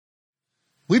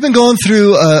We've been going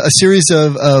through a series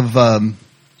of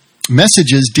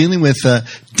messages dealing with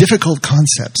difficult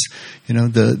concepts. You know,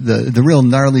 the real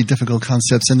gnarly, difficult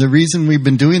concepts. And the reason we've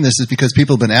been doing this is because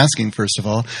people have been asking, first of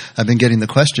all. I've been getting the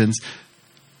questions.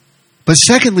 But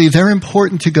secondly, they're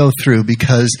important to go through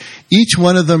because each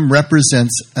one of them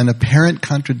represents an apparent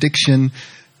contradiction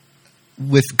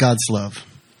with God's love.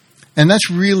 And that's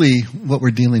really what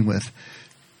we're dealing with.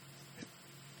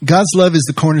 God's love is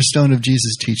the cornerstone of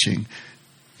Jesus' teaching.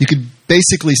 You could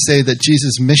basically say that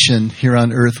Jesus' mission here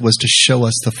on earth was to show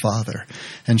us the Father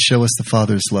and show us the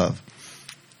Father's love.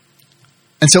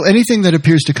 And so anything that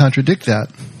appears to contradict that,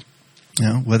 you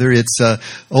know, whether it's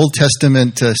Old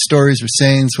Testament stories or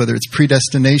sayings, whether it's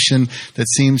predestination that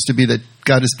seems to be that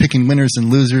God is picking winners and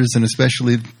losers, and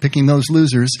especially picking those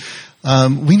losers,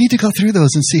 we need to go through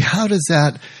those and see how does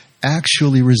that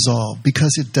actually resolve,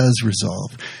 because it does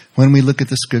resolve when we look at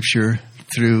the Scripture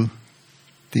through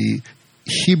the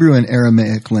Hebrew and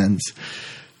Aramaic lens.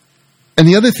 And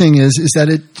the other thing is that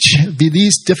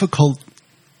these difficult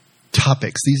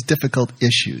topics, these difficult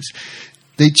issues,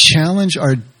 they challenge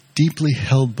our deeply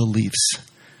held beliefs.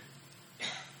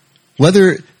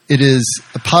 Whether it is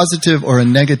a positive or a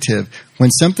negative,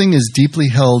 when something is deeply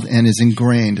held and is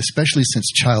ingrained, especially since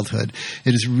childhood,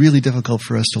 it is really difficult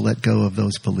for us to let go of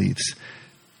those beliefs.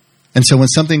 And so when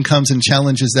something comes and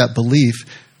challenges that belief,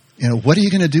 you know, what are you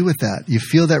going to do with that? You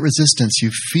feel that resistance. You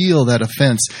feel that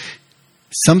offense.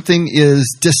 Something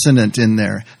is dissonant in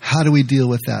there. How do we deal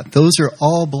with that? Those are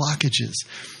all blockages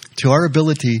to our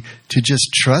ability to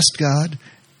just trust God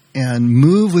and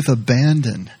move with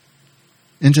abandon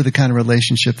into the kind of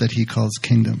relationship that He calls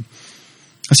kingdom.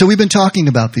 So we've been talking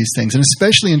about these things, and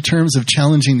especially in terms of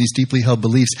challenging these deeply held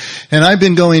beliefs. And I've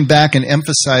been going back and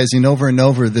emphasizing over and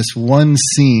over this one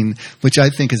scene, which I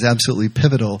think is absolutely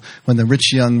pivotal, when the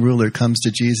rich young ruler comes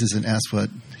to Jesus and asks what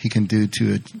he can do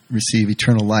to receive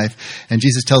eternal life. And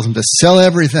Jesus tells him to sell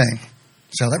everything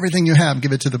you have,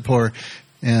 give it to the poor,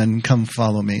 and come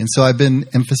follow me. And so I've been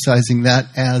emphasizing that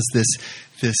as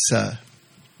this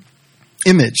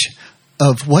image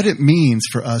of what it means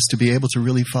for us to be able to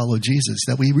really follow Jesus,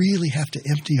 that we really have to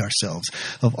empty ourselves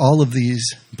of all of these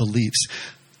beliefs.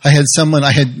 I had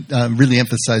really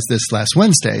emphasized this last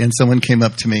Wednesday, and someone came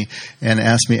up to me and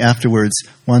asked me afterwards,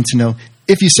 wanted to know,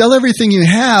 if you sell everything you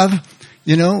have,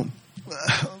 you know,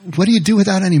 what do you do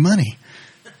without any money?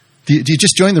 Do you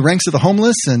just join the ranks of the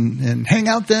homeless and hang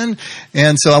out then?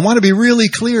 And so I want to be really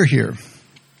clear here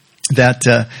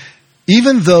that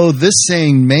even though this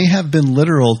saying may have been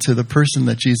literal to the person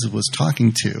that Jesus was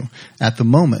talking to at the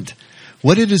moment,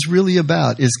 what it is really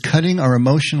about is cutting our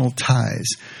emotional ties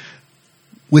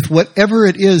with whatever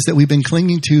it is that we've been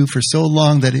clinging to for so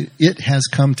long that it has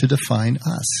come to define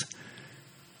us.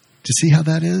 Do you see how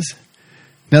that is?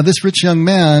 Now, this rich young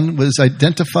man was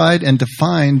identified and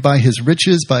defined by his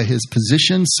riches, by his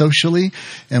position socially,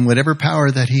 and whatever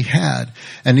power that he had.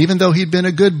 And even though he'd been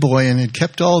a good boy and had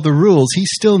kept all the rules, he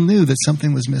still knew that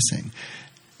something was missing.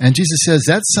 And Jesus says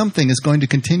that something is going to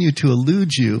continue to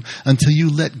elude you until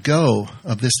you let go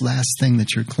of this last thing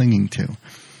that you're clinging to.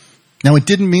 Now, it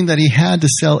didn't mean that he had to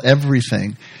sell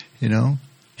everything, you know.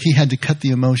 He had to cut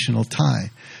the emotional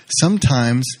tie.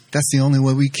 Sometimes that's the only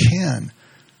way we can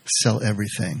sell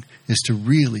everything, is to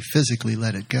really physically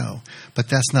let it go. But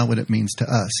that's not what it means to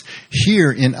us.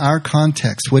 Here, in our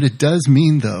context, what it does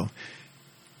mean, though,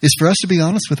 is for us to be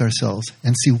honest with ourselves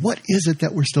and see, what is it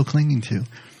that we're still clinging to?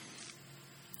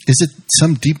 Is it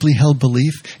some deeply held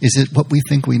belief? Is it what we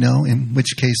think we know? In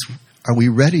which case, are we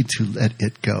ready to let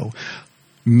it go?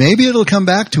 Maybe it'll come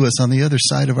back to us on the other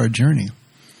side of our journey.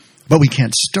 But we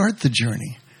can't start the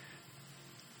journey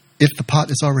if the pot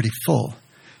is already full.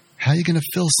 How are you going to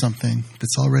fill something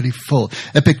that's already full?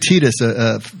 Epictetus,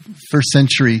 a first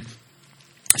century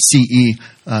CE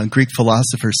Greek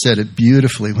philosopher, said it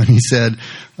beautifully when he said,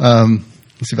 let's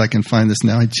see if I can find this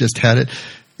now. I just had it.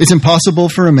 It's impossible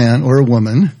for a man or a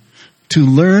woman to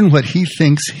learn what he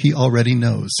thinks he already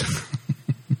knows.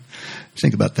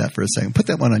 Think about that for a second. Put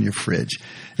that one on your fridge.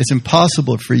 It's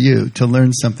impossible for you to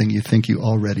learn something you think you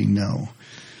already know.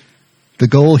 The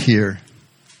goal here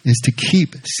is to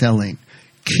keep selling.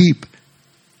 Keep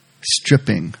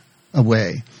stripping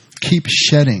away. Keep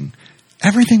shedding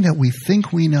everything that we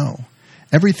think we know.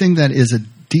 Everything that is a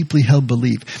deeply held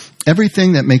belief.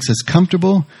 Everything that makes us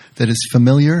comfortable, that is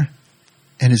familiar,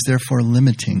 and is therefore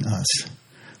limiting us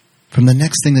from the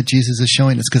next thing that Jesus is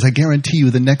showing us. Because I guarantee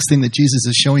you the next thing that Jesus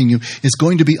is showing you is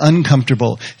going to be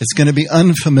uncomfortable. It's going to be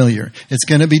unfamiliar. It's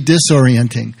going to be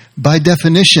disorienting. By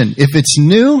definition, if it's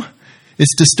new,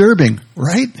 it's disturbing,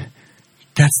 right?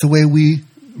 That's the way we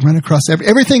run across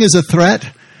everything is a threat.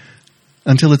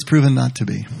 until it's proven not to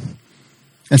be.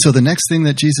 And so the next thing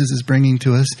that Jesus is bringing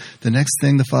to us, the next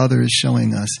thing the Father is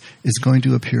showing us, is going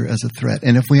to appear as a threat.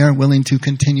 And if we aren't willing to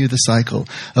continue the cycle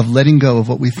of letting go of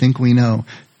what we think we know,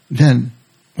 then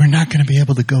we're not going to be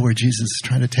able to go where Jesus is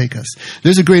trying to take us.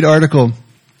 There's a great article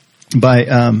by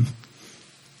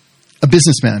a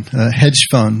businessman, a hedge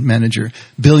fund manager,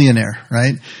 billionaire,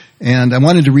 right? And I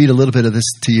wanted to read a little bit of this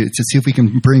to you to see if we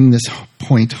can bring this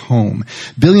point home.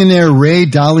 Billionaire Ray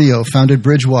Dalio founded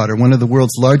Bridgewater, one of the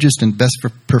world's largest and best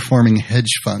performing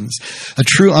hedge funds. A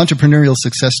true entrepreneurial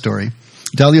success story.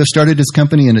 Dalio started his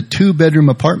company in a 2-bedroom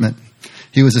apartment.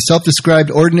 He was a self-described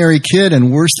ordinary kid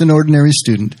and worse than ordinary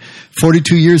student.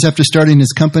 42 years after starting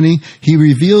his company, he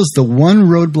reveals the one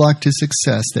roadblock to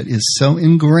success that is so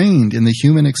ingrained in the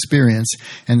human experience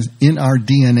and in our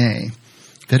DNA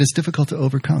that is difficult to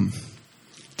overcome.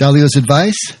 Dalio's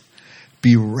advice?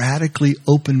 Be radically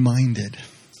open-minded.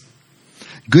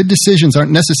 Good decisions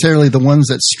aren't necessarily the ones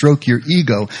that stroke your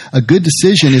ego. A good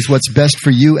decision is what's best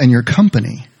for you and your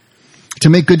company. To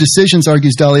make good decisions,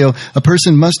 argues Dalio, a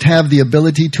person must have the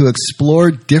ability to explore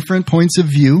different points of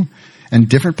view and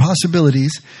different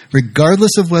possibilities,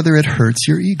 regardless of whether it hurts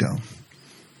your ego.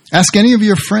 Ask any of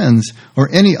your friends or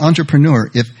any entrepreneur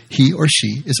if he or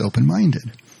she is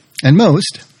open-minded. And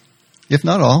most, if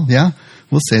not all,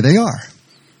 will say they are.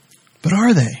 But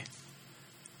are they?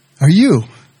 Are you?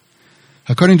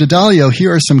 According to Dalio,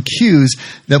 here are some cues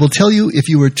that will tell you if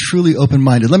you are truly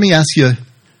open-minded. Let me ask you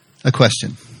a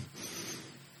question.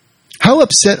 How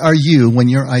upset are you when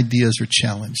your ideas are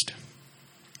challenged?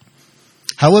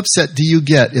 How upset do you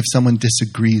get if someone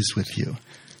disagrees with you?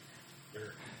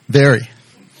 Very.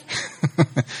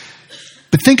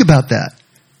 But think about that.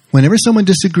 Whenever someone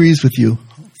disagrees with you,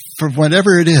 for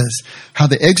whatever it is, how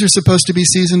the eggs are supposed to be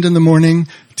seasoned in the morning,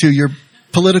 to your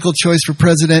political choice for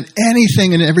president,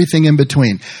 anything and everything in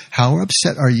between, how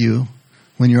upset are you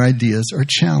when your ideas are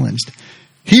challenged?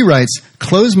 He writes,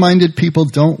 closed-minded people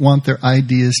don't want their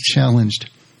ideas challenged.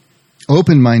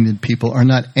 Open-minded people are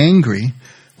not angry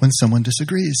when someone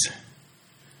disagrees.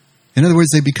 In other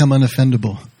words, they become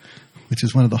unoffendable, which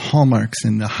is one of the hallmarks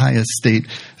in the highest state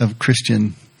of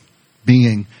Christian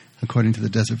being, according to the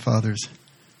Desert Fathers.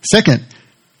 Second,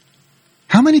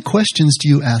 how many questions do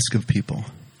you ask of people?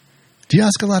 Do you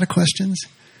ask a lot of questions?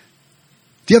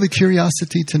 Do you have a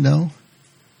curiosity to know?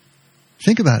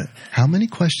 Think about it. How many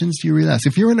questions do you really ask?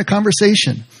 If you're in a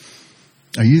conversation,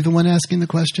 are you the one asking the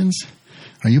questions?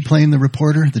 Are you playing the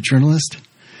reporter, the journalist?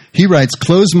 He writes,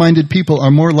 closed-minded people are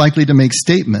more likely to make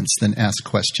statements than ask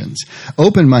questions.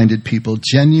 Open-minded people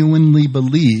genuinely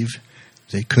believe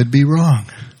they could be wrong.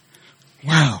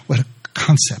 Wow, what a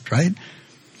concept, right?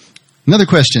 Another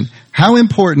question. How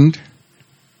important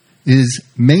is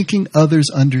making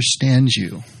others understand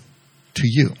you to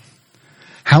you?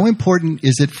 How important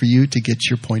is it for you to get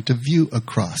your point of view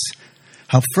across?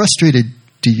 How frustrated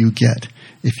do you get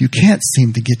if you can't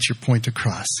seem to get your point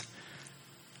across?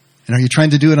 And are you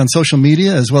trying to do it on social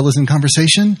media as well as in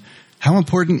conversation? How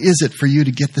important is it for you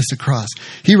to get this across?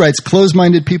 He writes,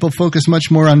 closed-minded people focus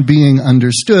much more on being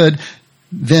understood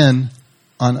than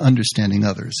on understanding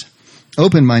others.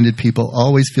 Open-minded people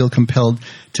always feel compelled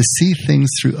to see things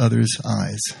through others'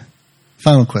 eyes.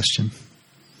 Final question.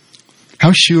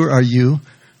 How sure are you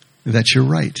that you're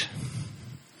right?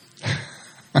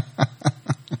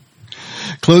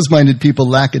 Closed-minded people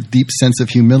lack a deep sense of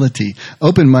humility.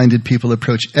 Open-minded people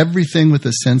approach everything with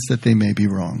a sense that they may be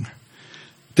wrong.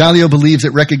 Dalio believes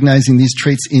that recognizing these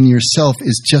traits in yourself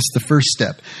is just the first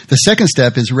step. The second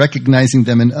step is recognizing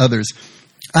them in others.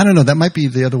 I don't know, that might be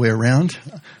the other way around.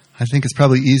 I think it's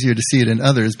probably easier to see it in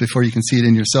others before you can see it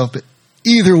in yourself. But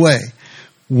either way,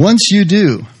 once you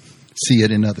do see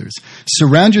it in others,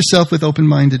 surround yourself with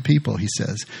open-minded people, he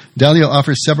says. Dalio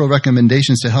offers several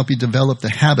recommendations to help you develop the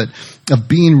habit of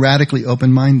being radically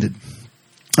open-minded.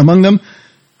 Among them,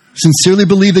 sincerely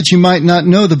believe that you might not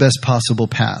know the best possible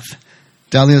path.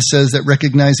 Dalio says that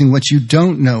recognizing what you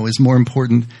don't know is more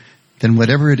important than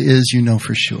whatever it is you know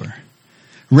for sure.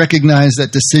 Recognize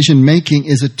that decision-making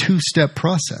is a two-step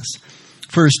process.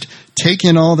 First, take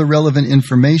in all the relevant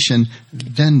information,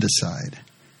 then decide.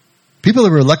 People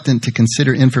are reluctant to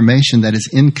consider information that is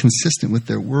inconsistent with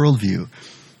their worldview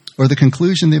or the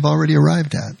conclusion they've already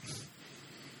arrived at.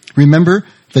 Remember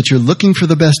that you're looking for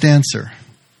the best answer,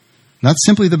 not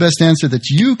simply the best answer that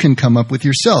you can come up with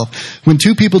yourself. When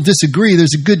two people disagree,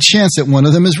 there's a good chance that one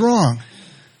of them is wrong.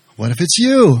 What if it's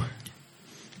you?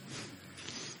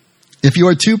 If you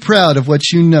are too proud of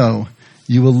what you know,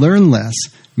 you will learn less,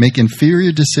 make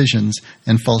inferior decisions,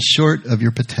 and fall short of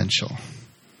your potential.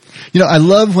 You know, I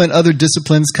love when other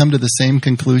disciplines come to the same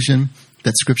conclusion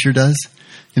that Scripture does.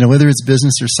 Whether it's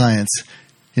business or science,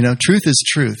 truth is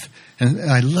truth.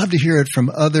 And I love to hear it from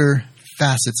other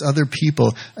facets, other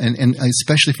people, and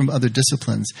especially from other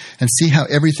disciplines, and see how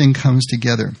everything comes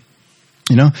together.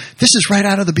 This is right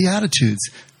out of the Beatitudes.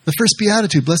 The first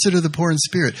Beatitude, blessed are the poor in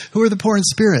spirit. Who are the poor in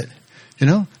spirit?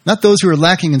 Not those who are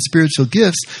lacking in spiritual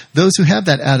gifts, those who have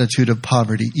that attitude of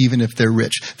poverty, even if they're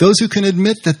rich. Those who can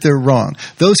admit that they're wrong.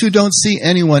 Those who don't see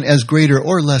anyone as greater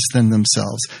or less than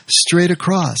themselves. Straight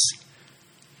across.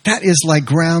 That is like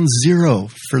ground zero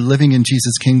for living in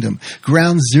Jesus' kingdom.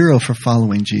 Ground zero for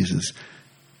following Jesus.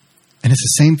 And it's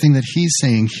the same thing that he's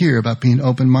saying here about being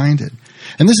open-minded.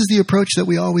 And this is the approach that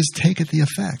we always take at the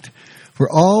Effect.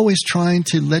 We're always trying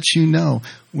to let you know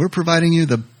we're providing you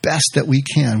the best that we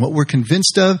can, what we're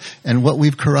convinced of and what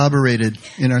we've corroborated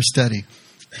in our study.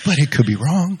 But it could be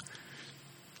wrong.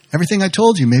 Everything I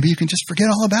told you, maybe you can just forget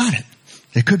all about it.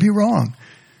 It could be wrong,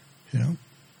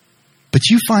 But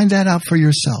you find that out for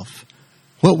yourself.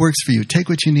 What works for you? Take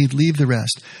what you need, leave the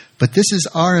rest. But this is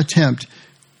our attempt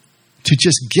to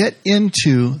just get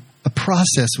into a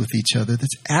process with each other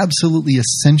that's absolutely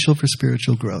essential for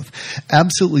spiritual growth,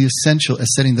 absolutely essential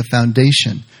as setting the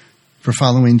foundation for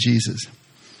following Jesus.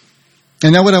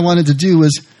 And now what I wanted to do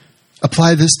was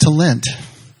apply this to Lent,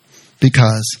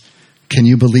 because, can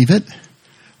you believe it?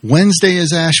 Wednesday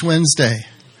is Ash Wednesday.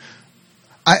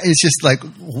 It's just like,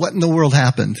 what in the world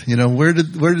happened? Where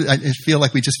did I feel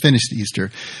like we just finished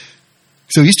Easter?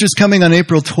 So Easter's coming on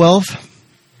April 12th,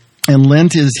 and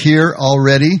Lent is here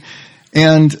already.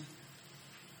 And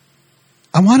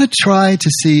I want to try to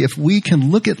see if we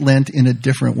can look at Lent in a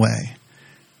different way.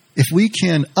 If we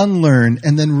can unlearn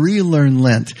and then relearn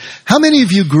Lent. How many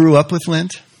of you grew up with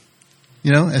Lent?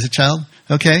 As a child?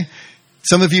 Okay.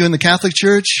 Some of you in the Catholic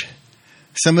Church.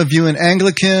 Some of you in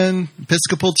Anglican,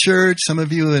 Episcopal Church. Some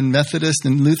of you in Methodist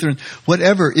and Lutheran.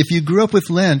 Whatever. If you grew up with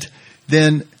Lent,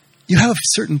 then you have a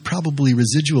certain probably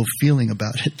residual feeling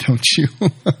about it, don't you?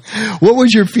 What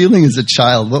was your feeling as a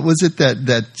child? What was it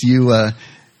that you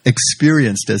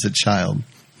experienced as a child?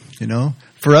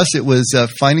 For us, it was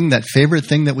finding that favorite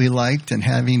thing that we liked and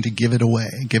having to give it away,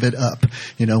 give it up,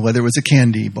 whether it was a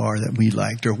candy bar that we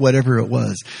liked or whatever it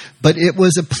was. But it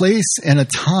was a place and a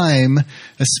time,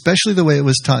 especially the way it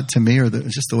was taught to me, or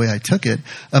just the way I took it,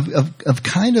 of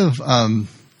kind of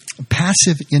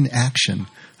passive inaction,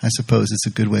 I suppose is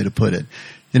a good way to put it.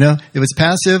 It was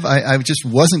passive. I just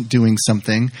wasn't doing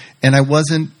something, and I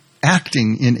wasn't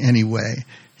acting in any way.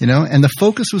 And the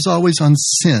focus was always on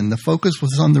sin. The focus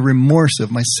was on the remorse of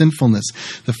my sinfulness.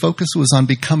 The focus was on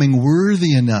becoming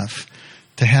worthy enough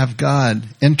to have God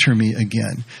enter me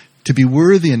again, to be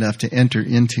worthy enough to enter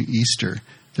into Easter.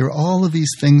 There are all of these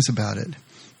things about it.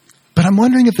 But I'm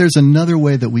wondering if there's another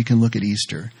way that we can look at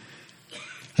Easter.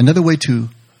 Another way to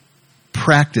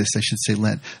practice, I should say,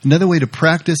 Lent. Another way to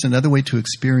practice, another way to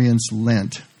experience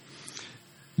Lent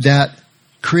that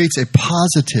creates a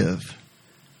positive,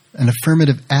 an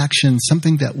affirmative action,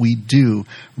 something that we do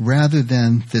rather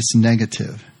than this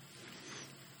negative.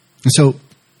 And so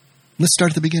let's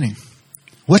start at the beginning.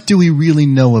 What do we really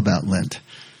know about Lent?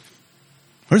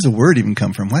 Where does the word even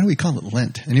come from? Why do we call it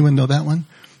Lent? Anyone know that one?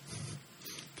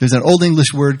 There's an Old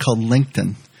English word called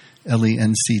Lengthen,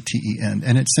 Lencten,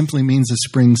 and it simply means a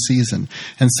spring season.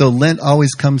 And so Lent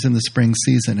always comes in the spring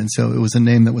season, and so it was a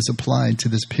name that was applied to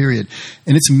this period.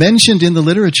 And it's mentioned in the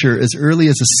literature as early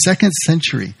as the 2nd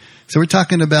century. So we're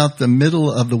talking about the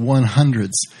middle of the 100s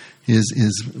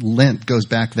is Lent, goes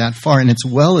back that far, and it's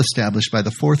well established by the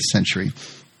 4th century.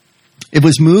 It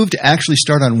was moved to actually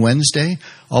start on Wednesday,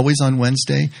 always on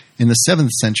Wednesday, in the 7th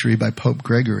century by Pope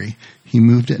Gregory. He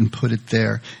moved it and put it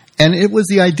there. And it was,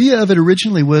 the idea of it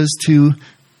originally was to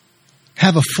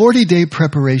have a 40-day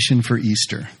preparation for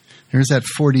Easter. There's that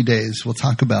 40 days. We'll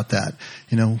talk about that.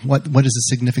 What is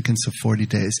the significance of 40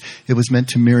 days? It was meant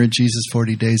to mirror Jesus'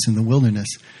 40 days in the wilderness.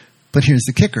 But here's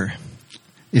the kicker.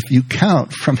 If you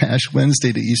count from Ash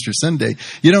Wednesday to Easter Sunday,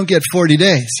 you don't get 40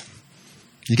 days.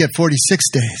 You get 46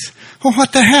 days. Well,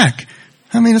 what the heck?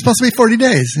 It's supposed to be 40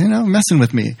 days, messing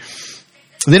with me.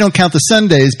 They don't count the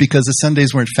Sundays because the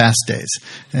Sundays weren't fast days.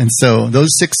 And so those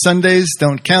 6 Sundays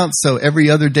don't count. So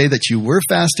every other day that you were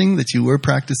fasting, that you were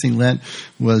practicing Lent,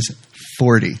 was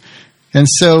 40. And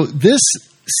so this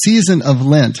season of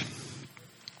Lent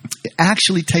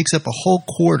actually takes up a whole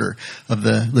quarter of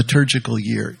the liturgical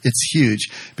year. It's huge.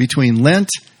 Between Lent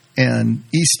and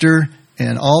Easter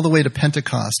and all the way to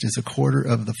Pentecost is a quarter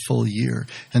of the full year.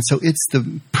 And so it's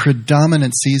the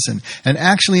predominant season. And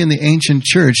actually in the ancient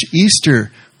church,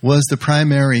 Easter was the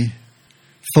primary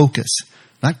focus.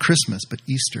 Not Christmas, but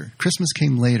Easter. Christmas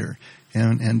came later.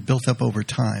 and built up over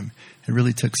time. It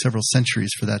really took several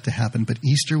centuries for that to happen, but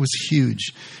Easter was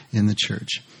huge in the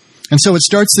church. And so it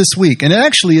starts this week. And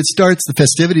the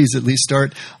festivities at least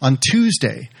start on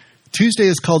Tuesday. Tuesday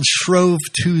is called Shrove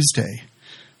Tuesday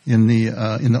in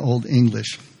the Old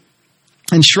English.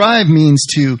 And shrive means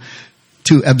to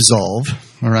absolve,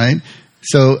 all right?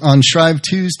 So on Shrove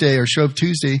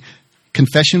Tuesday,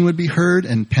 confession would be heard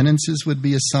and penances would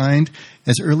be assigned.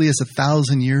 As early as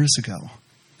 1,000 years ago,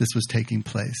 this was taking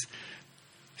place.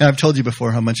 And I've told you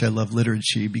before how much I love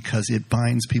liturgy because it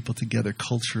binds people together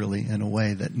culturally in a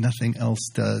way that nothing else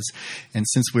does. And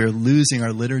since we're losing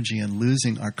our liturgy and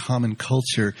losing our common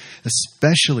culture,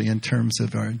 especially in terms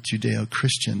of our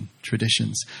Judeo-Christian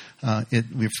traditions,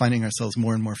 we're finding ourselves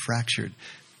more and more fractured.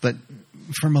 But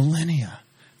for millennia,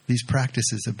 these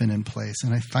practices have been in place,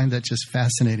 and I find that just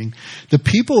fascinating. The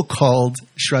people called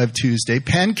Shrove Tuesday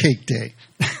Pancake Day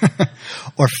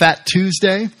or Fat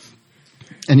Tuesday.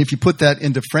 And if you put that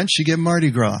into French, you get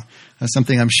Mardi Gras,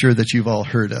 something I'm sure that you've all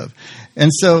heard of. And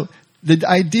so the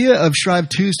idea of Shrove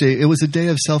Tuesday, it was a day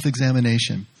of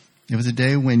self-examination. It was a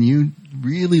day when you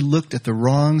really looked at the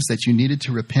wrongs that you needed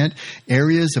to repent,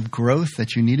 areas of growth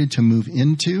that you needed to move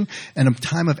into, and a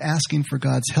time of asking for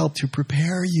God's help to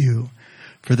prepare you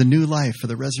for the new life, for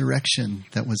the resurrection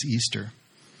that was Easter.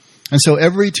 And so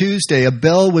every Tuesday, a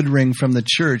bell would ring from the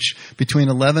church between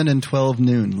 11 and 12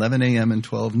 noon, 11 a.m. and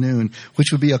 12 noon,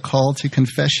 which would be a call to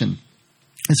confession.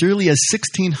 As early as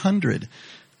 1600,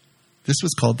 this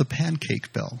was called the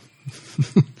Pancake Bell.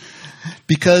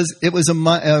 Because it was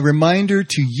a reminder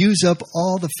to use up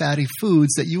all the fatty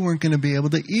foods that you weren't going to be able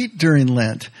to eat during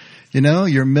Lent. You know,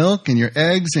 your milk and your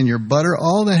eggs and your butter,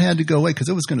 all that had to go away because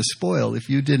it was going to spoil if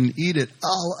you didn't eat it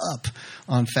all up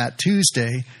on Fat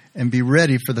Tuesday and be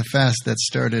ready for the fast that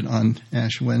started on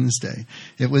Ash Wednesday.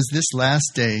 It was this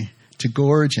last day to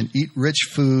gorge and eat rich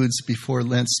foods before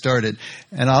Lent started.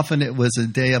 And often it was a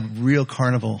day of real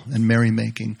carnival and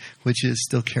merrymaking, which is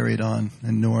still carried on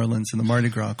in New Orleans. And the Mardi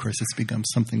Gras, of course, it's become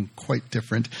something quite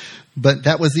different. But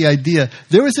that was the idea.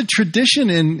 There was a tradition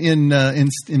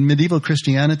in medieval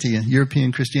Christianity,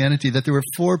 European Christianity, that there were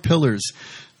 4 pillars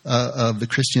of the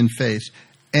Christian faith.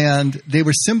 And they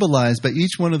were symbolized by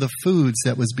each one of the foods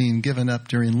that was being given up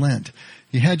during Lent.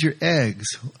 You had your eggs,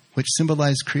 which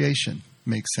symbolized creation.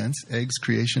 Makes sense. Eggs,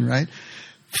 creation, right?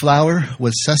 Flour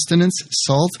was sustenance.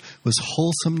 Salt was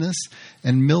wholesomeness.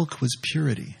 And milk was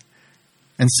purity.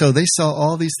 And so they saw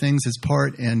all these things as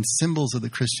part and symbols of the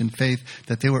Christian faith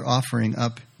that they were offering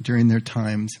up during their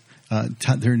times,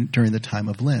 during the time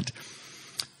of Lent.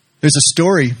 There's a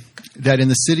story that in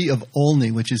the city of Olney,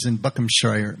 which is in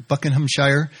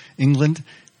Buckinghamshire, England,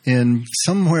 in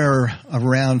somewhere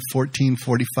around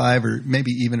 1445 or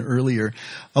maybe even earlier,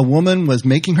 a woman was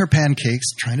making her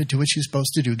pancakes, trying to do what she's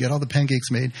supposed to do, get all the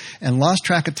pancakes made, and lost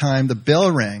track of time. The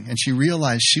bell rang, and she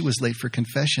realized she was late for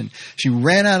confession. She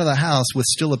ran out of the house with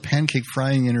still a pancake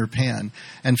frying in her pan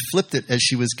and flipped it as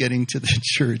she was getting to the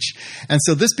church. And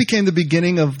so this became the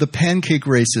beginning of the pancake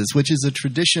races, which is a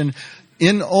tradition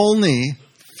in Olney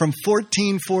from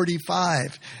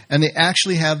 1445, and they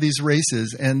actually have these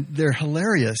races, and they're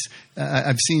hilarious.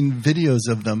 I've seen videos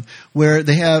of them where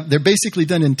they're basically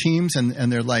done in teams,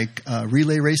 and they're like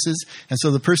relay races. And so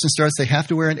the person starts, they have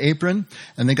to wear an apron,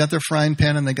 and they got their frying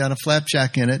pan, and they got a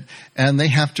flapjack in it, and they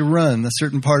have to run a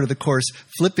certain part of the course,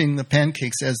 flipping the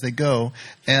pancakes as they go.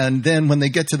 And then when they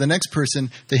get to the next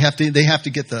person, they have to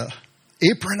get the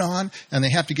apron on, and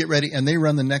they have to get ready, and they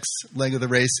run the next leg of the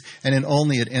race, and in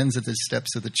Olney it ends at the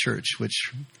steps of the church,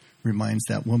 which reminds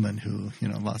that woman who,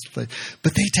 lost her place.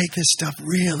 But they take this stuff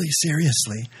really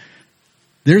seriously.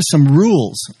 There's some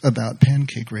rules about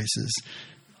pancake races.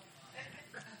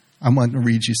 I want to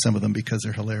read you some of them because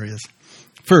they're hilarious.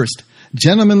 First,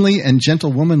 gentlemanly and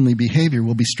gentlewomanly behavior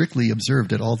will be strictly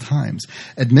observed at all times.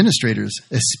 Administrators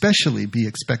especially be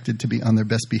expected to be on their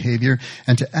best behavior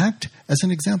and to act as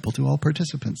an example to all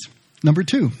participants. Number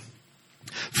 2,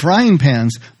 frying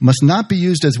pans must not be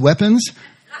used as weapons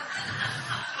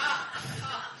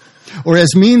or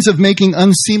as means of making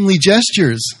unseemly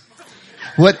gestures,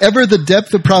 whatever the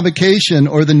depth of provocation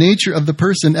or the nature of the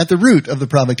person at the root of the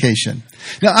provocation.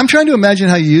 Now, I'm trying to imagine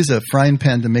how you use a frying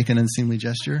pan to make an unseemly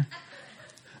gesture.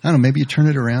 I don't know, maybe you turn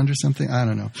it around or something. I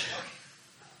don't know.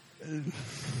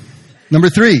 Number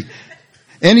 3,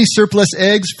 any surplus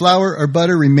eggs, flour, or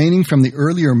butter remaining from the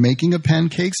earlier making of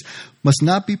pancakes must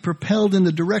not be propelled in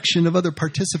the direction of other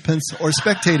participants or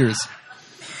spectators.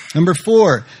 Number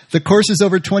 4, the course is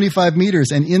over 25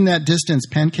 meters, and in that distance,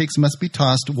 pancakes must be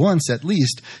tossed once at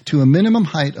least to a minimum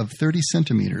height of 30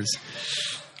 centimeters.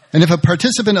 And if a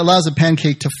participant allows a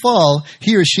pancake to fall,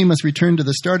 he or she must return to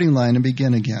the starting line and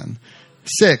begin again.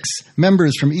 6,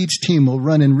 members from each team will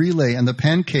run in relay, and the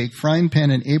pancake, frying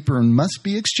pan, and apron must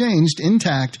be exchanged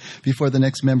intact before the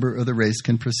next member of the race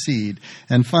can proceed.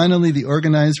 And finally, the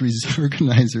organizers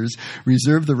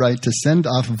reserve the right to send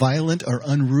off violent or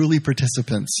unruly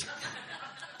participants.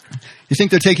 You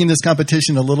think they're taking this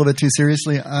competition a little bit too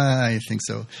seriously? I think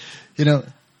so.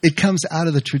 It comes out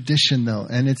of the tradition, though,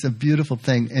 and it's a beautiful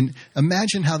thing. And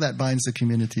imagine how that binds the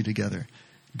community together,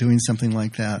 doing something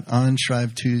like that on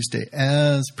Shrine Tuesday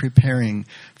as preparing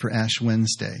for Ash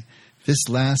Wednesday, this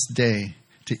last day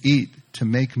to eat, to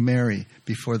make merry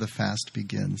before the fast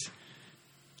begins.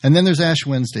 And then there's Ash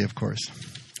Wednesday, of course.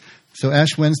 So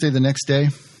Ash Wednesday, the next day,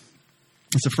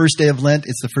 it's the first day of Lent.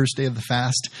 It's the first day of the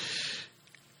fast.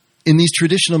 In these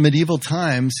traditional medieval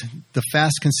times, the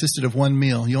fast consisted of one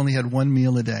meal. You only had one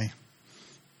meal a day.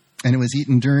 And it was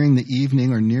eaten during the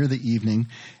evening or near the evening.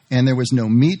 And there was no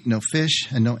meat, no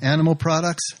fish, and no animal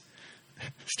products.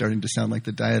 Starting to sound like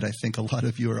the diet I think a lot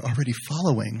of you are already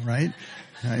following, right?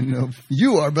 I know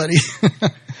you are, buddy.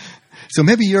 So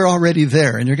maybe you're already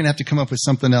there, and you're going to have to come up with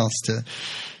something else to...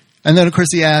 And then, of course,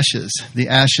 the ashes. The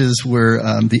ashes were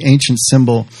the ancient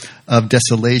symbol of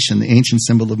desolation, the ancient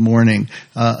symbol of mourning.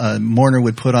 A mourner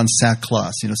would put on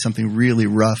sackcloth, something really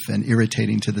rough and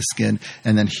irritating to the skin,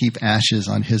 and then heap ashes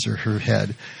on his or her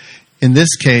head. In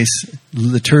this case,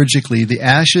 liturgically, the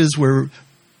ashes were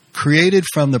created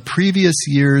from the previous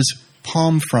year's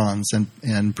palm fronds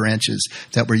and branches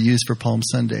that were used for Palm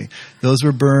Sunday. Those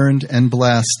were burned and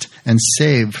blessed and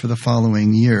saved for the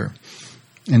following year.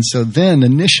 And so then,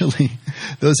 initially,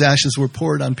 those ashes were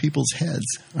poured on people's heads.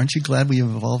 Aren't you glad we have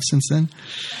evolved since then?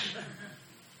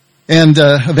 And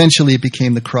eventually it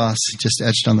became the cross just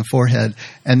etched on the forehead.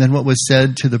 And then what was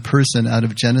said to the person out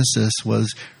of Genesis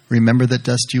was, remember that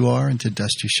dust you are, and to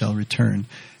dust you shall return.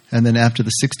 And then after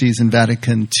the 60s in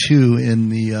Vatican II, in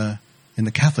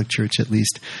the Catholic Church at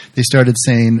least, they started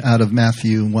saying out of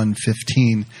Matthew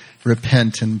 1:15,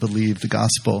 repent and believe the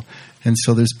gospel. And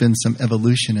so there's been some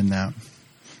evolution in that.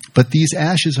 But these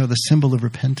ashes are the symbol of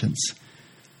repentance.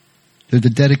 They're the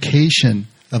dedication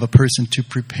of a person to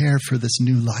prepare for this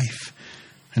new life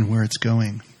and where it's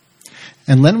going.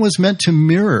 And Lent was meant to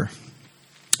mirror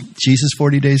Jesus'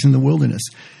 40 days in the wilderness.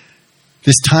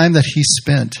 This time that he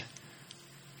spent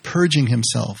purging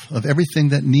himself of everything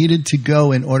that needed to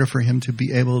go in order for him to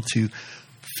be able to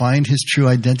find his true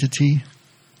identity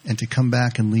and to come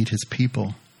back and lead his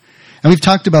people. And we've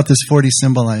talked about this 40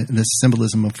 this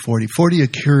symbolism of 40. 40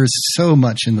 occurs so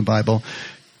much in the Bible.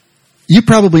 You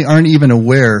probably aren't even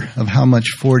aware of how much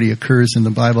 40 occurs in the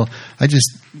Bible. I just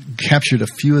captured a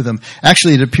few of them.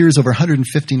 Actually, it appears over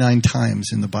 159 times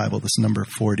in the Bible, this number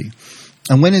 40.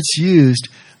 And when it's used,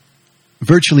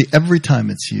 virtually every time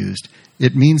it's used,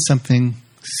 it means something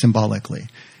symbolically.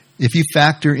 If you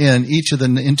factor in, each of the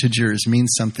integers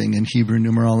means something in Hebrew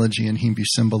numerology and Hebrew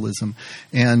symbolism.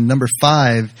 And number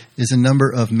 5 is a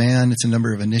number of man, it's a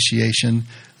number of initiation,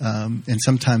 and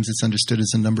sometimes it's understood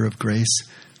as a number of grace.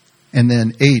 And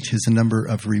then 8 is a number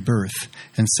of rebirth.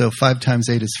 And so 5 times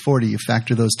 8 is 40. You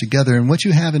factor those together. And what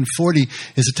you have in 40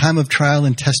 is a time of trial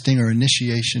and testing or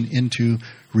initiation into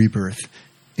rebirth,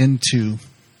 into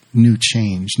new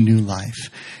change, new life.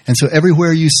 And so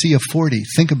everywhere you see a 40,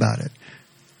 think about it.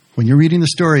 When you're reading the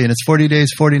story and it's 40 days,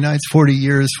 40 nights, 40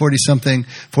 years, 40-something,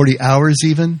 40 hours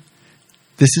even,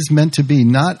 this is meant to be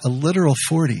not a literal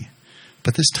 40,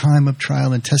 but this time of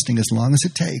trial and testing as long as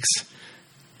it takes,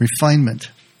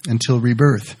 refinement until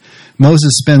rebirth.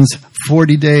 Moses spends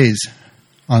 40 days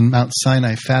on Mount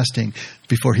Sinai fasting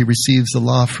before he receives the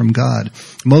law from God.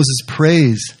 Moses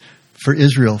prays for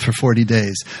Israel for 40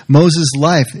 days. Moses'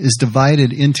 life is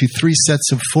divided into 3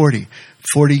 sets of 40.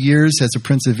 40 years as a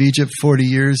prince of Egypt, 40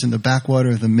 years in the backwater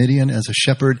of the Midian as a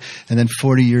shepherd, and then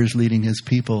 40 years leading his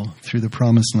people through the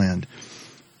promised land.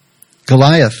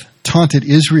 Goliath taunted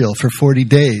Israel for 40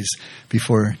 days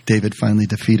before David finally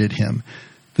defeated him.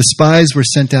 The spies were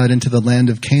sent out into the land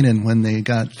of Canaan when they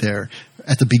got there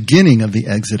at the beginning of the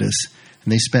Exodus.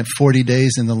 And they spent 40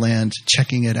 days in the land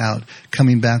checking it out,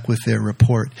 coming back with their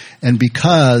report. And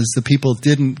because the people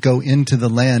didn't go into the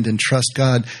land and trust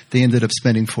God, they ended up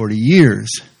spending 40 years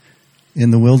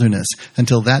in the wilderness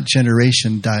until that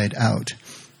generation died out.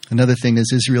 Another thing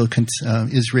is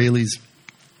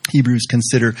Hebrews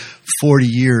consider 40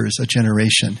 years a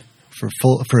generation,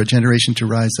 for a generation to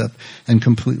rise up and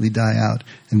completely die out.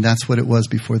 And that's what it was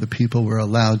before the people were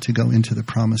allowed to go into the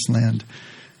promised land.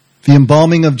 The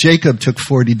embalming of Jacob took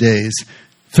 40 days.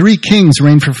 3 kings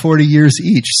reigned for 40 years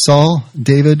each. Saul,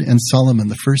 David, and Solomon,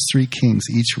 the first 3 kings,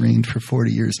 each reigned for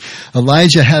 40 years.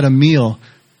 Elijah had a meal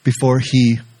before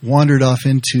he wandered off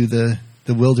into the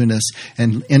wilderness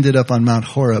and ended up on Mount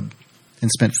Horeb. and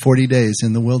spent 40 days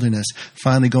in the wilderness,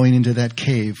 finally going into that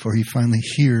cave where he finally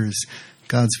hears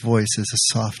God's voice as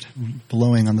a soft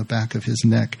blowing on the back of his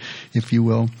neck, if you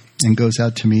will, and goes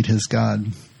out to meet his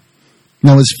God.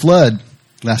 Noah's flood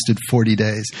lasted 40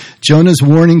 days. Jonah's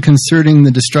warning concerning the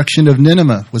destruction of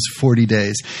Nineveh was 40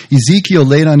 days. Ezekiel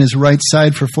laid on his right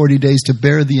side for 40 days to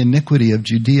bear the iniquity of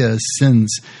Judea's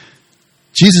sins.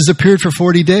 Jesus appeared for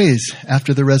 40 days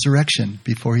after the resurrection,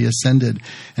 before he ascended,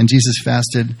 and Jesus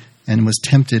fasted and was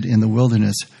tempted in the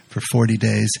wilderness for 40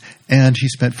 days, and he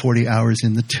spent 40 hours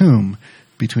in the tomb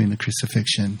between the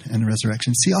crucifixion and the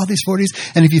resurrection. See all these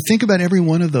 40s? And if you think about every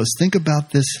one of those, think about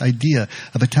this idea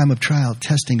of a time of trial,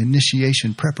 testing,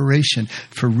 initiation, preparation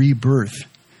for rebirth.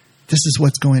 This is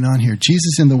what's going on here.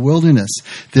 Jesus in the wilderness,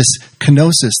 this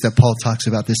kenosis that Paul talks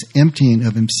about, this emptying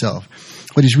of himself.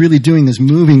 What he's really doing is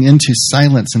moving into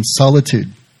silence and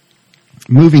solitude,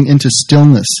 moving into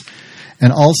stillness,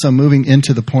 and also moving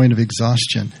into the point of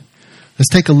exhaustion. Let's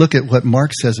take a look at what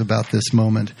Mark says about this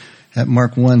moment at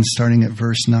Mark 1, starting at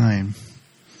verse 9.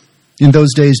 In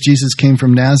those days, Jesus came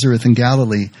from Nazareth in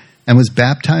Galilee and was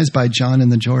baptized by John in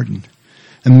the Jordan.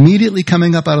 Immediately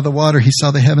coming up out of the water, he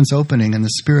saw the heavens opening and the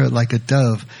Spirit like a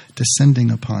dove descending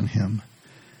upon him.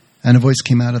 And a voice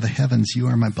came out of the heavens, "You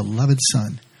are my beloved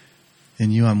Son,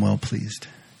 in you I'm well pleased."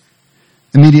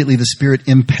 Immediately the Spirit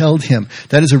impelled him.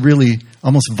 That is a really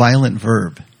almost violent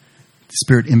verb. The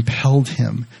Spirit impelled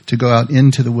him to go out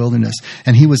into the wilderness.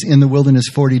 And he was in the wilderness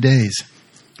 40 days,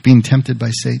 being tempted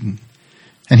by Satan.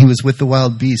 And he was with the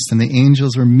wild beasts, and the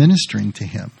angels were ministering to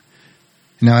him.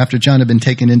 Now, after John had been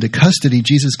taken into custody,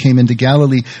 Jesus came into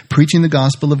Galilee, preaching the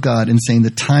gospel of God and saying, "The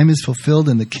time is fulfilled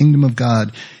and the kingdom of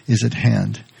God is at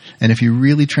hand." And if you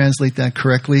really translate that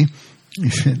correctly,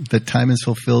 the time is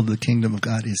fulfilled, the kingdom of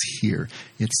God is here.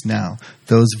 It's now.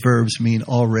 Those verbs mean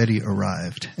already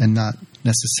arrived and not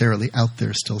necessarily out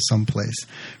there still someplace.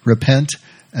 Repent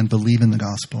and believe in the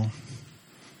gospel.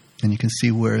 And you can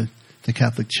see where the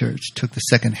Catholic Church took the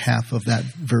second half of that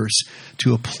verse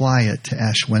to apply it to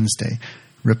Ash Wednesday.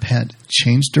 Repent,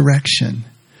 change direction,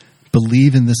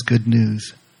 believe in this good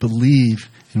news, believe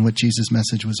in what Jesus'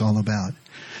 message was all about.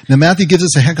 Now, Matthew gives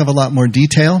us a heck of a lot more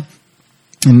detail.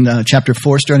 In chapter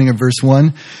 4, starting at verse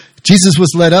 1, Jesus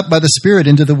was led up by the Spirit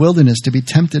into the wilderness to be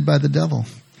tempted by the devil.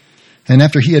 And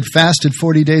after he had fasted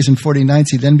 40 days and 40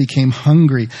 nights, he then became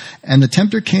hungry. And the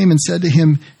tempter came and said to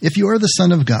him, "If you are the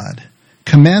Son of God,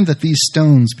 command that these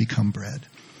stones become bread."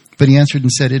 But he answered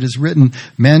and said, "It is written,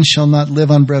 man shall not live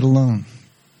on bread alone,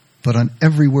 but on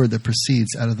every word that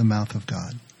proceeds out of the mouth of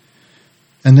God."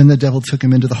 And then the devil took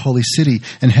him into the holy city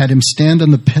and had him stand on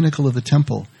the pinnacle of the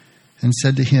temple and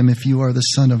said to him, "If you are the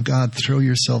Son of God, throw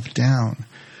yourself down.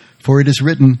 For it is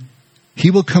written, he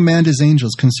will command his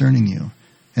angels concerning you,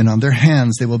 and on their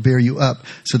hands they will bear you up,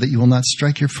 so that you will not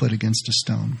strike your foot against a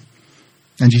stone."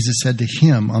 And Jesus said to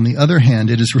him, "On the other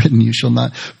hand, it is written, you shall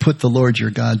not put the Lord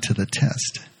your God to the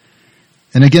test."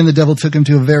 And again the devil took him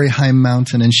to a very high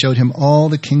mountain and showed him all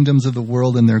the kingdoms of the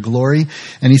world and their glory.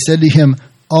 And he said to him,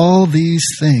 "All these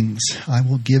things I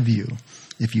will give you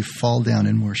if you fall down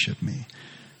and worship me."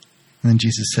 And then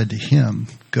Jesus said to him,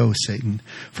 "Go, Satan,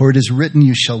 for it is written,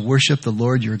 you shall worship the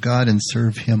Lord your God and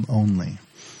serve him only."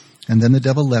 And then the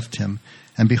devil left him,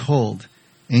 and behold,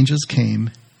 angels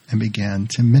came and began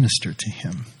to minister to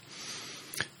him.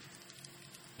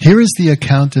 Here is the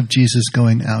account of Jesus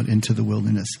going out into the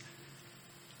wilderness.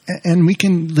 And we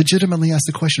can legitimately ask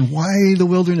the question, why the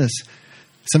wilderness?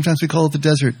 Sometimes we call it the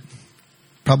desert.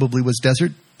 Probably was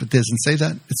desert, but it doesn't say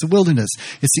that. It's the wilderness.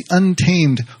 It's the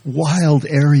untamed, wild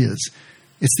areas.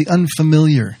 It's the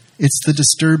unfamiliar. It's the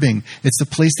disturbing. It's the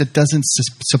place that doesn't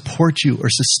support you or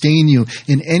sustain you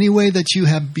in any way that you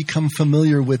have become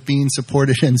familiar with being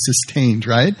supported and sustained,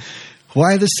 right?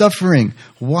 Why the suffering?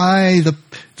 Why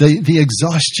the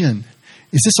exhaustion?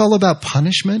 Is this all about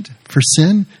punishment for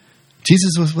sin?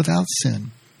 Jesus was without sin.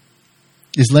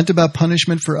 Is Lent about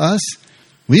punishment for us?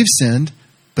 We've sinned,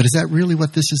 but is that really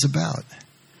what this is about?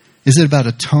 Is it about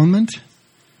atonement?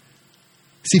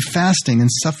 See, fasting and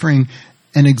suffering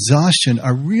and exhaustion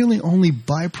are really only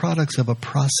byproducts of a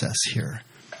process here.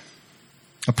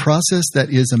 A process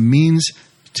that is a means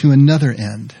to another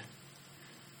end.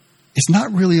 It's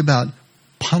not really about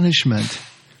punishment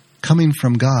coming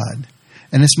from God.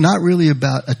 And it's not really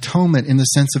about atonement in the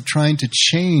sense of trying to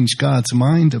change God's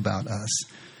mind about us.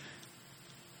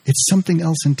 It's something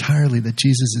else entirely that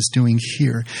Jesus is doing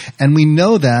here. And we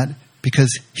know that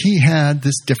because he had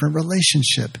this different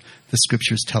relationship, the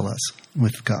scriptures tell us,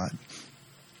 with God.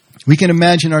 We can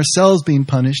imagine ourselves being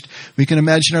punished. We can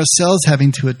imagine ourselves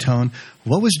having to atone.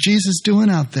 What was Jesus doing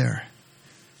out there?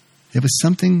 It was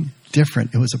something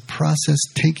different. It was a process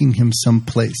taking him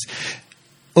someplace.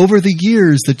 Over the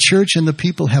years, the church and the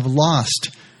people have lost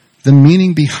the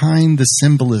meaning behind the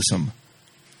symbolism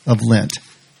of Lent,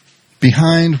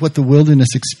 behind what the wilderness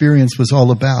experience was all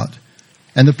about.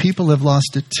 And the people have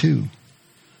lost it too.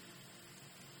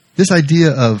 This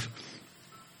idea of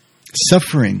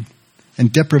suffering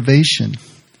and deprivation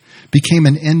became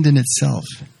an end in itself.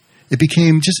 It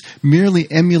became just merely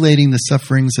emulating the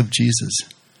sufferings of Jesus.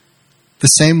 The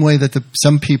same way that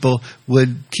some people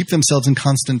would keep themselves in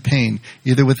constant pain,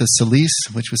 either with a cilice,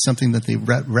 which was something that they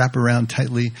wrap around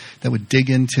tightly, that would dig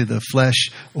into the flesh,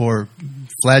 or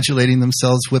flagellating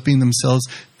themselves, whipping themselves.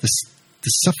 The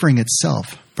suffering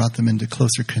itself brought them into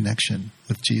closer connection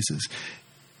with Jesus.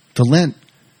 The Lent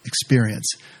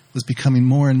experience was becoming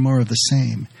more and more of the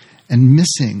same and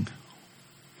missing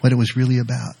what it was really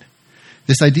about.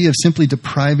 This idea of simply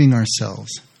depriving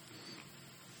ourselves,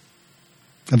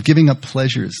 of giving up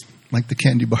pleasures, like the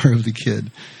candy bar of the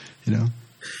kid,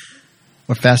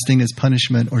 or fasting as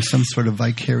punishment or some sort of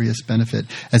vicarious benefit,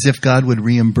 as if God would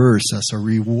reimburse us or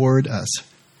reward us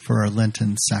for our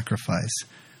Lenten sacrifice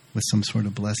with some sort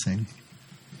of blessing.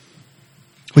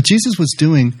 What Jesus was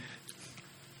doing,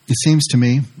 it seems to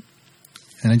me,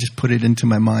 and I just put it into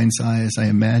my mind's eye as I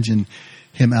imagine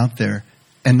him out there,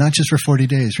 and not just for 40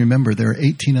 days. Remember, there are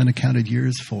 18 unaccounted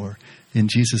years in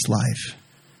Jesus' life.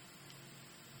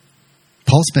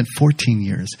 Paul spent 14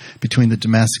 years between the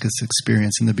Damascus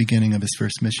experience and the beginning of his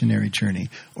first missionary journey,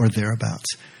 or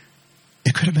thereabouts.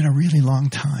 It could have been a really long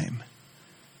time.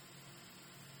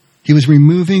 He was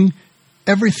removing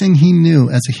everything he knew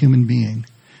as a human being,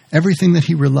 everything that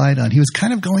he relied on. He was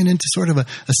kind of going into sort of a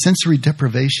sensory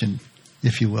deprivation,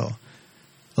 if you will,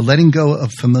 a letting go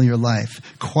of familiar life,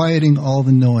 quieting all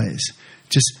the noise,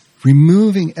 just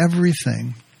removing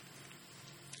everything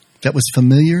that was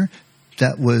familiar,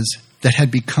 that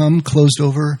had become closed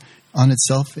over on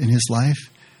itself in his life,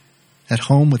 at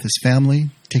home with his family,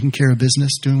 taking care of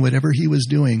business, doing whatever he was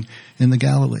doing in the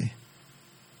Galilee,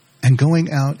 and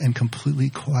going out and completely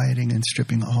quieting and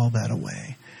stripping all that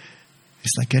away.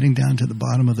 It's like getting down to the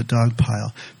bottom of the dog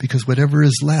pile, because whatever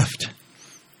is left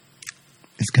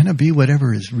is going to be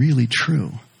whatever is really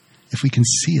true, if we can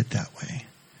see it that way.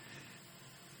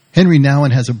 Henry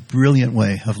Nouwen has a brilliant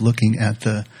way of looking at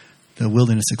the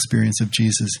wilderness experience of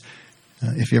Jesus.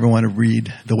 If you ever want to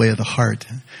read The Way of the Heart,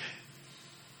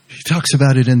 he talks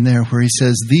about it in there where he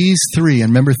says, these three, and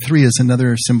remember 3 is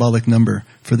another symbolic number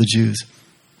for the Jews.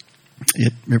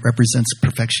 It represents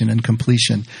perfection and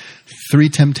completion. 3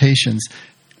 temptations.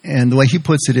 And the way he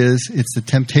puts it is, it's the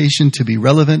temptation to be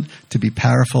relevant, to be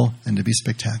powerful, and to be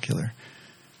spectacular.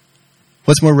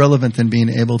 What's more relevant than being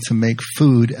able to make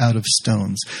food out of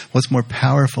stones? What's more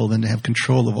powerful than to have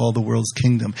control of all the world's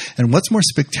kingdom? And what's more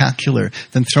spectacular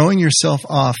than throwing yourself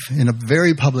off in a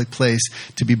very public place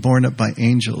to be borne up by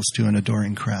angels to an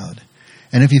adoring crowd?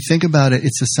 And if you think about it,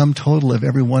 it's the sum total of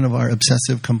every one of our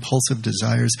obsessive, compulsive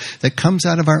desires that comes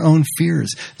out of our own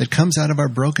fears, that comes out of our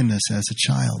brokenness as a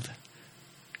child.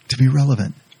 To be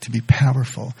relevant, to be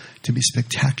powerful, to be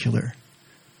spectacular,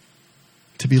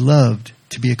 to be loved,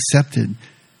 to be accepted,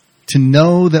 to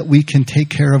know that we can take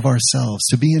care of ourselves,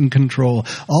 to be in control.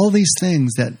 All these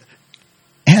things that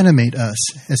animate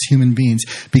us as human beings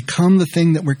become the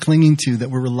thing that we're clinging to, that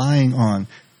we're relying on.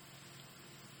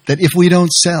 That if we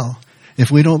don't sell,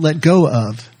 if we don't let go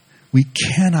of, we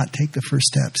cannot take the first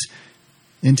steps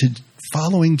into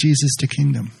following Jesus to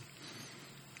kingdom.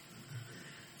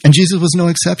 And Jesus was no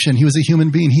exception. He was a human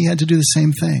being. He had to do the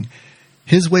same thing.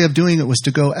 His way of doing it was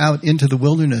to go out into the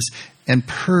wilderness and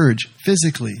purge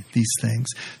physically these things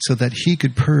so that he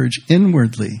could purge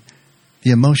inwardly the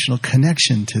emotional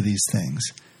connection to these things,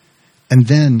 and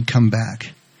then come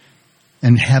back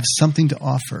and have something to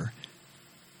offer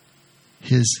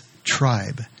his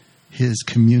tribe, his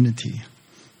community.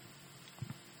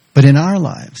 But in our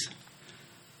lives,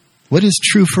 what is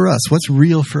true for us? What's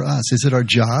real for us? Is it our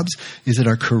jobs? Is it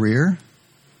our career?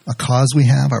 A cause we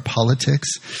have? Our politics?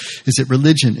 Is it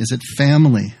religion? Is it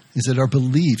family? Is it our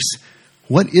beliefs?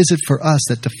 What is it for us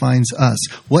that defines us?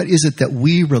 What is it that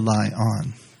we rely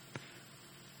on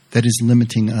that is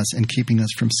limiting us and keeping us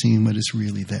from seeing what is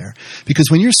really there? Because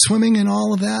when you're swimming in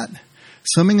all of that,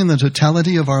 swimming in the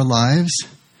totality of our lives,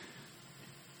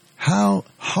 how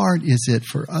hard is it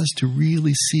for us to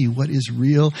really see what is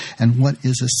real and what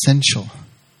is essential?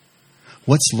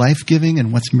 What's life-giving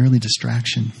and what's merely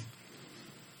distraction?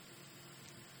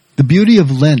 The beauty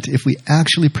of Lent, if we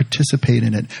actually participate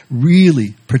in it,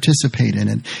 really participate in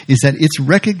it, is that it's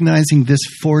recognizing this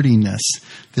 40-ness,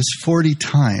 this 40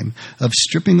 time of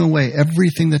stripping away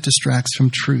everything that distracts from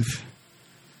truth.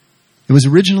 It was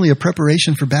originally a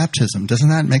preparation for baptism. Doesn't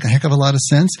that make a heck of a lot of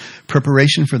sense?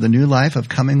 Preparation for the new life of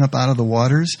coming up out of the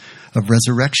waters, of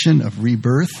resurrection, of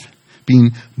rebirth,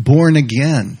 being born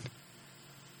again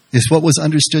is what was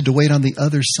understood to wait on the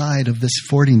other side of this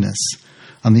 40ness,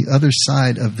 on the other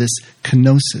side of this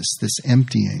kenosis, this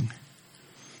emptying.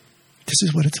 This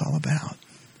is what it's all about.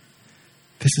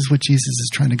 This is what Jesus is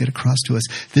trying to get across to us.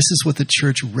 This is what the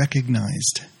church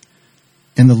recognized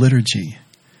in the liturgy.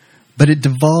 But it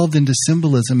devolved into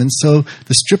symbolism, and so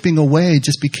the stripping away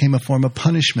just became a form of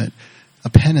punishment, a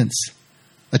penance,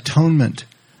 atonement,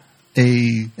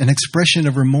 an expression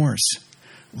of remorse,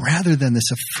 rather than this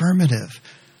affirmative,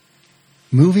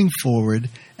 moving forward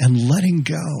and letting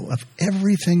go of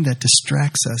everything that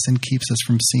distracts us and keeps us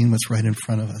from seeing what's right in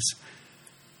front of us.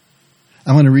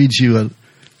 I want to read you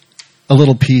a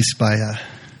little piece by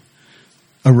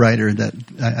a writer that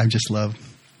I just love.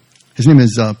 His name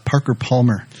is Parker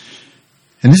Palmer.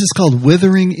 And this is called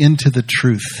Withering into the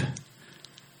Truth.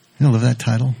 I love that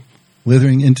title.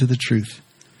 Withering into the Truth.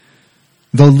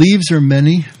 Though leaves are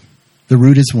many, the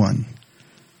root is one.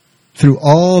 Through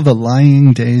all the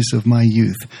lying days of my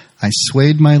youth, I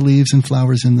swayed my leaves and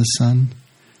flowers in the sun.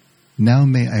 Now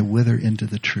may I wither into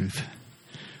the truth.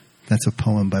 That's a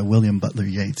poem by William Butler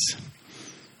Yeats.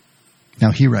 Now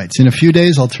he writes, in a few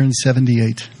days I'll turn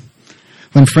 78.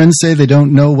 When friends say they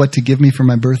don't know what to give me for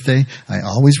my birthday, I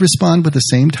always respond with the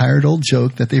same tired old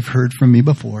joke that they've heard from me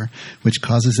before, which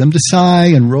causes them to sigh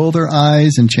and roll their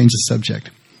eyes and change the subject.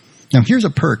 Now here's a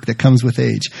perk that comes with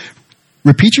age.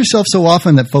 Repeat yourself so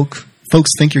often that folks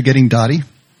think you're getting dotty,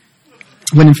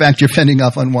 when in fact you're fending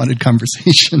off unwanted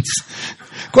conversations.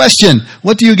 Question,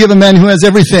 what do you give a man who has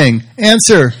everything?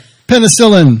 Answer,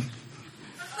 penicillin.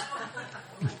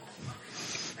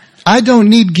 I don't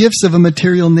need gifts of a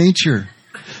material nature,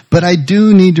 but I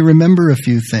do need to remember a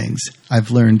few things I've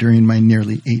learned during my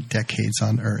nearly 8 decades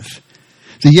on earth.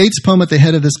 The Yeats poem at the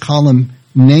head of this column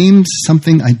names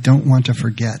something I don't want to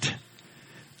forget.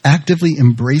 Actively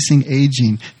embracing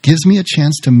aging gives me a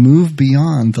chance to move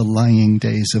beyond the lying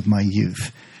days of my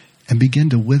youth and begin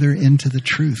to wither into the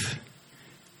truth.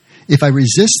 If I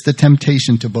resist the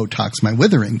temptation to Botox my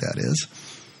withering, that is,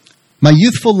 my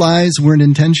youthful lies weren't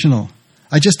intentional.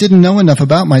 I just didn't know enough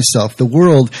about myself, the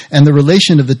world, and the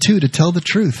relation of the two to tell the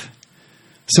truth.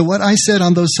 So what I said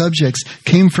on those subjects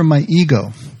came from my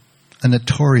ego, a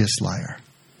notorious liar.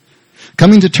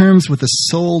 Coming to terms with the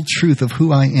sole truth of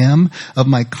who I am, of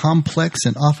my complex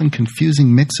and often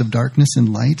confusing mix of darkness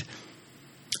and light,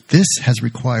 this has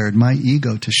required my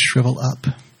ego to shrivel up.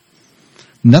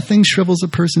 Nothing shrivels a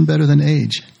person better than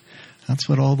age. That's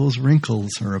what all those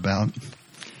wrinkles are about.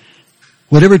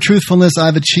 Whatever truthfulness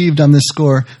I've achieved on this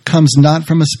score comes not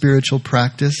from a spiritual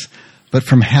practice, but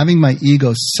from having my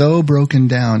ego so broken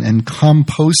down and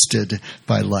composted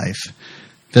by life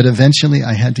that eventually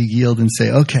I had to yield and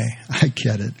say, okay, I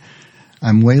get it.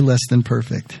 I'm way less than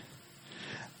perfect.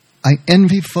 I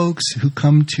envy folks who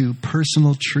come to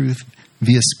personal truth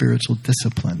via spiritual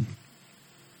discipline.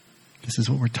 This is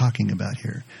what we're talking about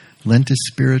here. Lent is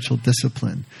spiritual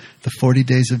discipline. The 40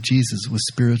 days of Jesus was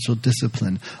spiritual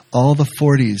discipline. All the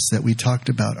 40s that we talked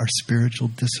about are spiritual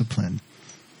discipline.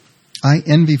 I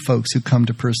envy folks who come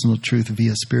to personal truth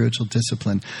via spiritual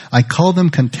discipline. I call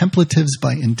them contemplatives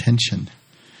by intention.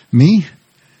 Me?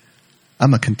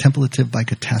 I'm a contemplative by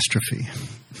catastrophe.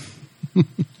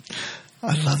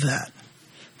 I love that.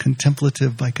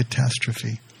 Contemplative by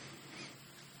catastrophe.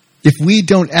 If we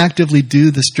don't actively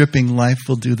do the stripping, life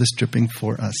will do the stripping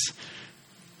for us.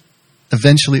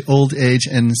 Eventually, old age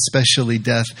and especially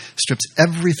death strips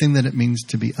everything that it means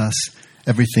to be us,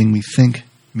 everything we think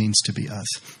means to be us.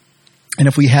 And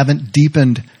if we haven't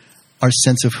deepened our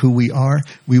sense of who we are,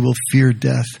 we will fear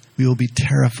death. We will be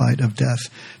terrified of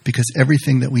death because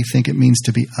everything that we think it means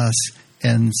to be us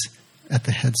ends at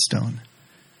the headstone.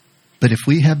 But if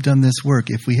we have done this work,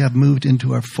 if we have moved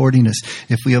into our 40ness,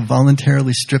 if we have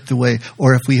voluntarily stripped away,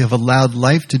 or if we have allowed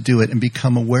life to do it and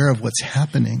become aware of what's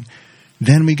happening,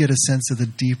 then we get a sense of the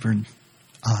deeper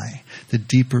I, the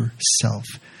deeper self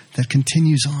that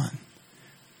continues on.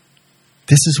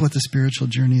 This is what the spiritual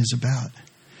journey is about.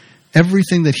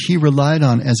 Everything that he relied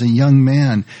on as a young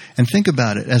man, and think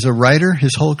about it, as a writer,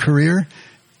 his whole career,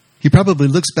 he probably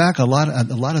looks back a lot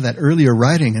of that earlier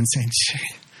writing and saying,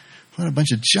 what a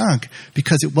bunch of junk,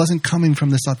 because it wasn't coming from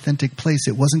this authentic place.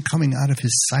 It wasn't coming out of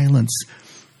his silence.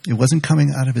 It wasn't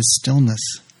coming out of his stillness.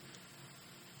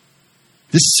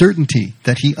 This certainty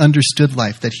that he understood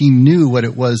life, that he knew what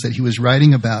it was that he was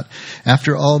writing about.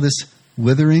 After all this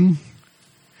withering,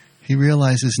 he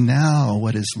realizes now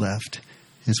what is left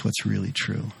is what's really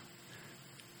true.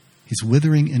 He's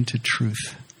withering into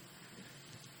truth.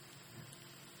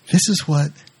 This is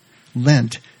what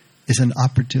Lent is an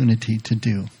opportunity to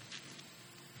do.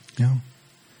 You know?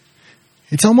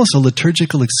 It's almost a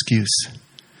liturgical excuse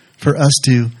for us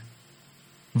to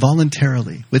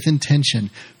voluntarily, with intention,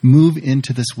 move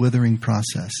into this withering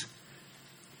process.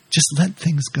 Just let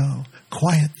things go.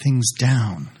 Quiet things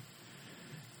down.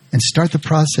 And start the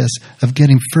process of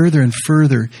getting further and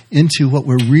further into what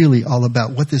we're really all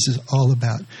about, what this is all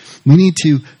about. We need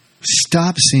to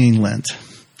stop seeing Lent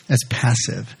as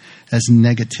passive, as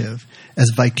negative,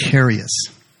 as vicarious,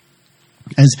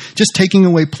 as just taking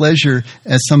away pleasure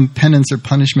as some penance or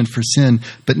punishment for sin,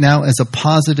 but now as a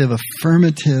positive,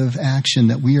 affirmative action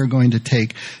that we are going to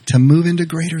take to move into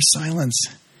greater silence,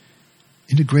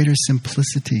 into greater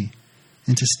simplicity,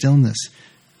 into stillness,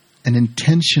 an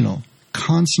intentional,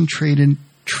 concentrated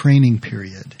training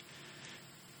period,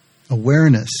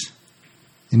 awareness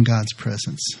in God's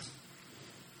presence.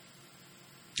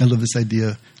 I love this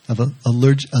idea of a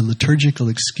liturgical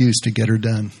excuse to get her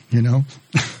done, you know?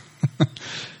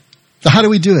 So how do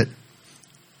we do it?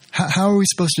 How are we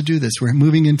supposed to do this? We're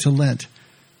moving into Lent.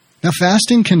 Now,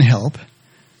 fasting can help.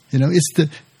 You know,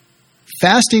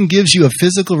 fasting gives you a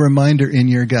physical reminder in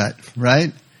your gut,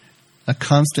 right? A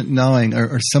constant gnawing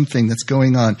or something that's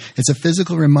going on. It's a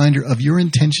physical reminder of your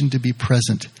intention to be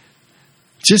present.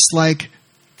 Just like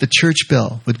the church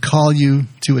bell would call you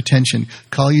to attention,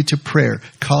 call you to prayer,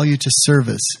 call you to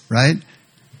service, right?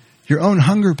 Your own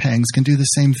hunger pangs can do the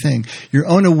same thing. Your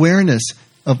own awareness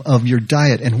of your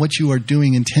diet and what you are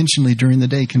doing intentionally during the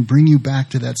day can bring you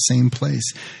back to that same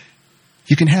place.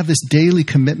 You can have this daily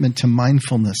commitment to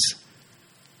mindfulness,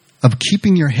 of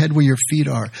keeping your head where your feet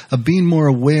are, of being more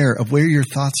aware of where your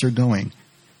thoughts are going,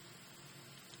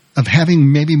 of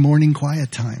having maybe morning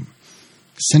quiet time,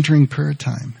 centering prayer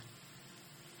time.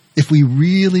 If we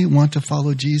really want to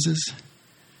follow Jesus,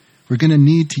 we're going to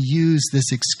need to use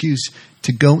this excuse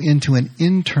to go into an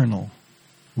internal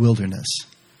wilderness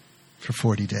for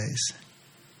 40 days.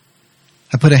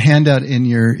 I put a handout in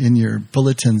your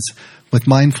bulletins with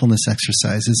mindfulness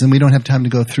exercises, and we don't have time to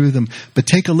go through them, but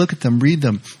take a look at them, read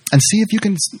them, and see if you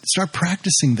can start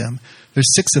practicing them.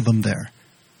 There's 6 of them there.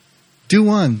 Do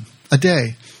one a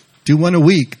day. Do one a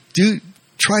week.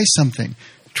 Try something.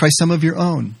 Try some of your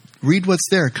own. Read what's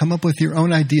there. Come up with your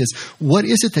own ideas. What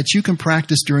is it that you can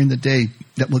practice during the day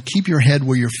that will keep your head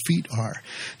where your feet are?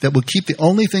 That will keep the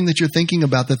only thing that you're thinking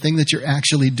about, the thing that you're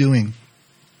actually doing,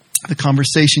 the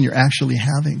conversation you're actually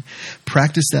having.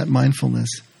 Practice that mindfulness,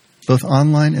 both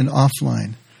online and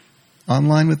offline.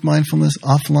 Online with mindfulness,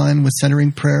 offline with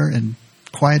centering prayer and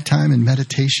quiet time and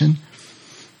meditation.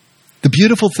 The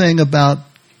beautiful thing about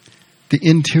the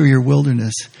interior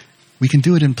wilderness, we can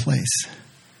do it in place.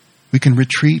 We can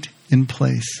retreat in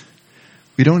place.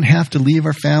 We don't have to leave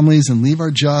our families and leave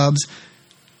our jobs.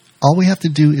 All we have to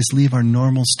do is leave our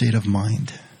normal state of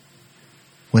mind.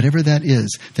 Whatever that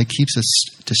is that keeps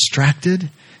us distracted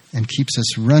and keeps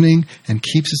us running and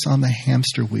keeps us on the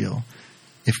hamster wheel.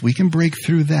 If we can break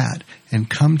through that and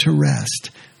come to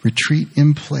rest, retreat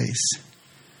in place,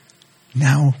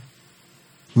 now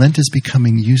Lent is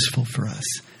becoming useful for us.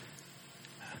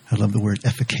 I love the word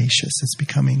efficacious. It's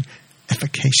becoming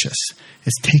efficacious.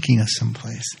 It's taking us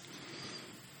someplace.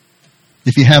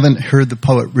 If you haven't heard the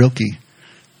poet Rilke,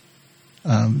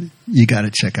 you got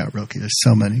to check out Rilke. There's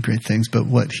so many great things, but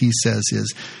what he says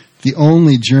is, the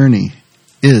only journey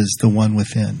is the one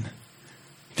within.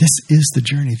 This is the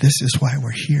journey. This is why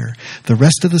we're here. The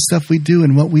rest of the stuff we do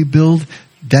and what we build,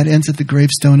 that ends at the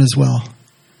gravestone as well.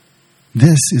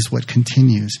 This is what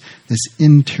continues, this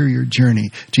interior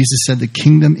journey. Jesus said the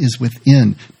kingdom is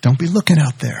within. Don't be looking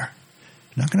out there.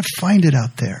 You're not going to find it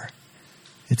out there.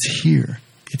 It's here.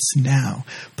 It's now.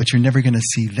 But you're never going to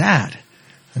see that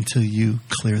until you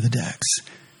clear the decks,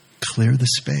 clear the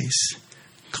space,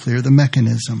 clear the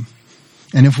mechanism.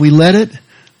 And if we let it,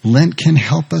 Lent can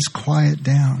help us quiet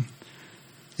down.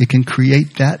 It can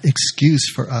create that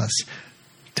excuse for us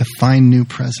to find new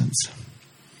presence.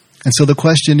 And so the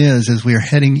question is, as we are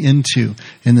heading into,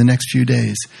 in the next few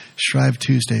days, Shrive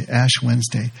Tuesday, Ash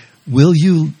Wednesday, will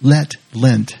you let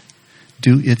Lent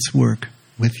do its work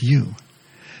with you?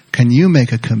 Can you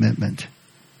make a commitment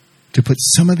to put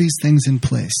some of these things in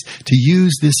place, to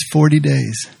use this 40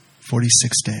 days,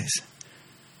 46 days,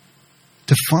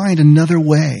 to find another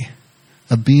way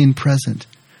of being present,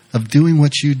 of doing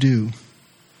what you do,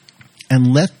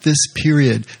 and let this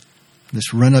period,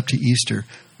 this run up to Easter,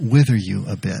 wither you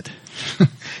a bit,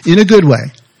 in a good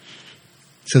way,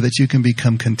 so that you can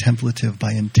become contemplative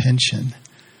by intention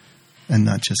and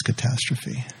not just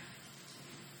catastrophe.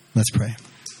 Let's pray.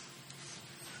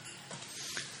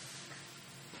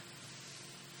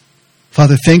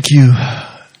 Father, thank you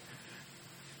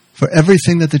for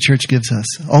everything that the church gives us,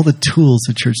 all the tools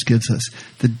the church gives us,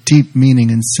 the deep meaning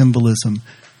and symbolism,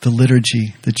 the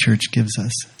liturgy the church gives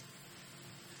us.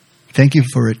 Thank you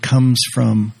for it comes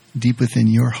from deep within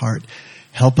your heart.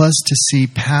 Help us to see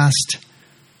past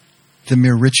the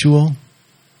mere ritual,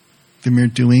 the mere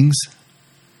doings,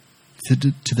 to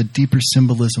the deeper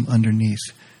symbolism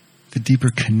underneath, the deeper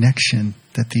connection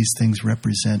that these things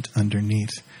represent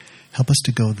underneath. Help us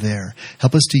to go there.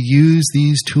 Help us to use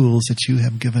these tools that you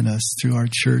have given us through our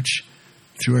church,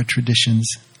 through our traditions,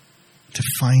 to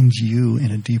find you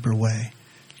in a deeper way.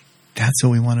 That's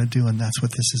what we want to do, and that's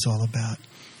what this is all about.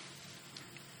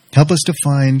 Help us to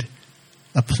find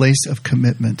a place of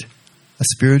commitment, a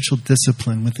spiritual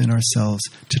discipline within ourselves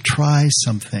to try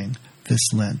something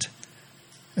this Lent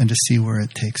and to see where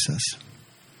it takes us.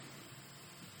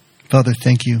 Father,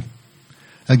 thank you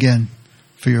again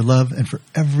for your love and for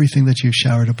everything that you've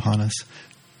showered upon us.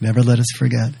 Never let us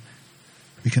forget.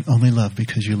 We can only love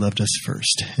because you loved us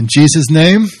first. In Jesus'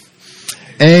 name,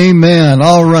 amen.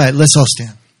 All right, let's all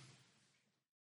stand.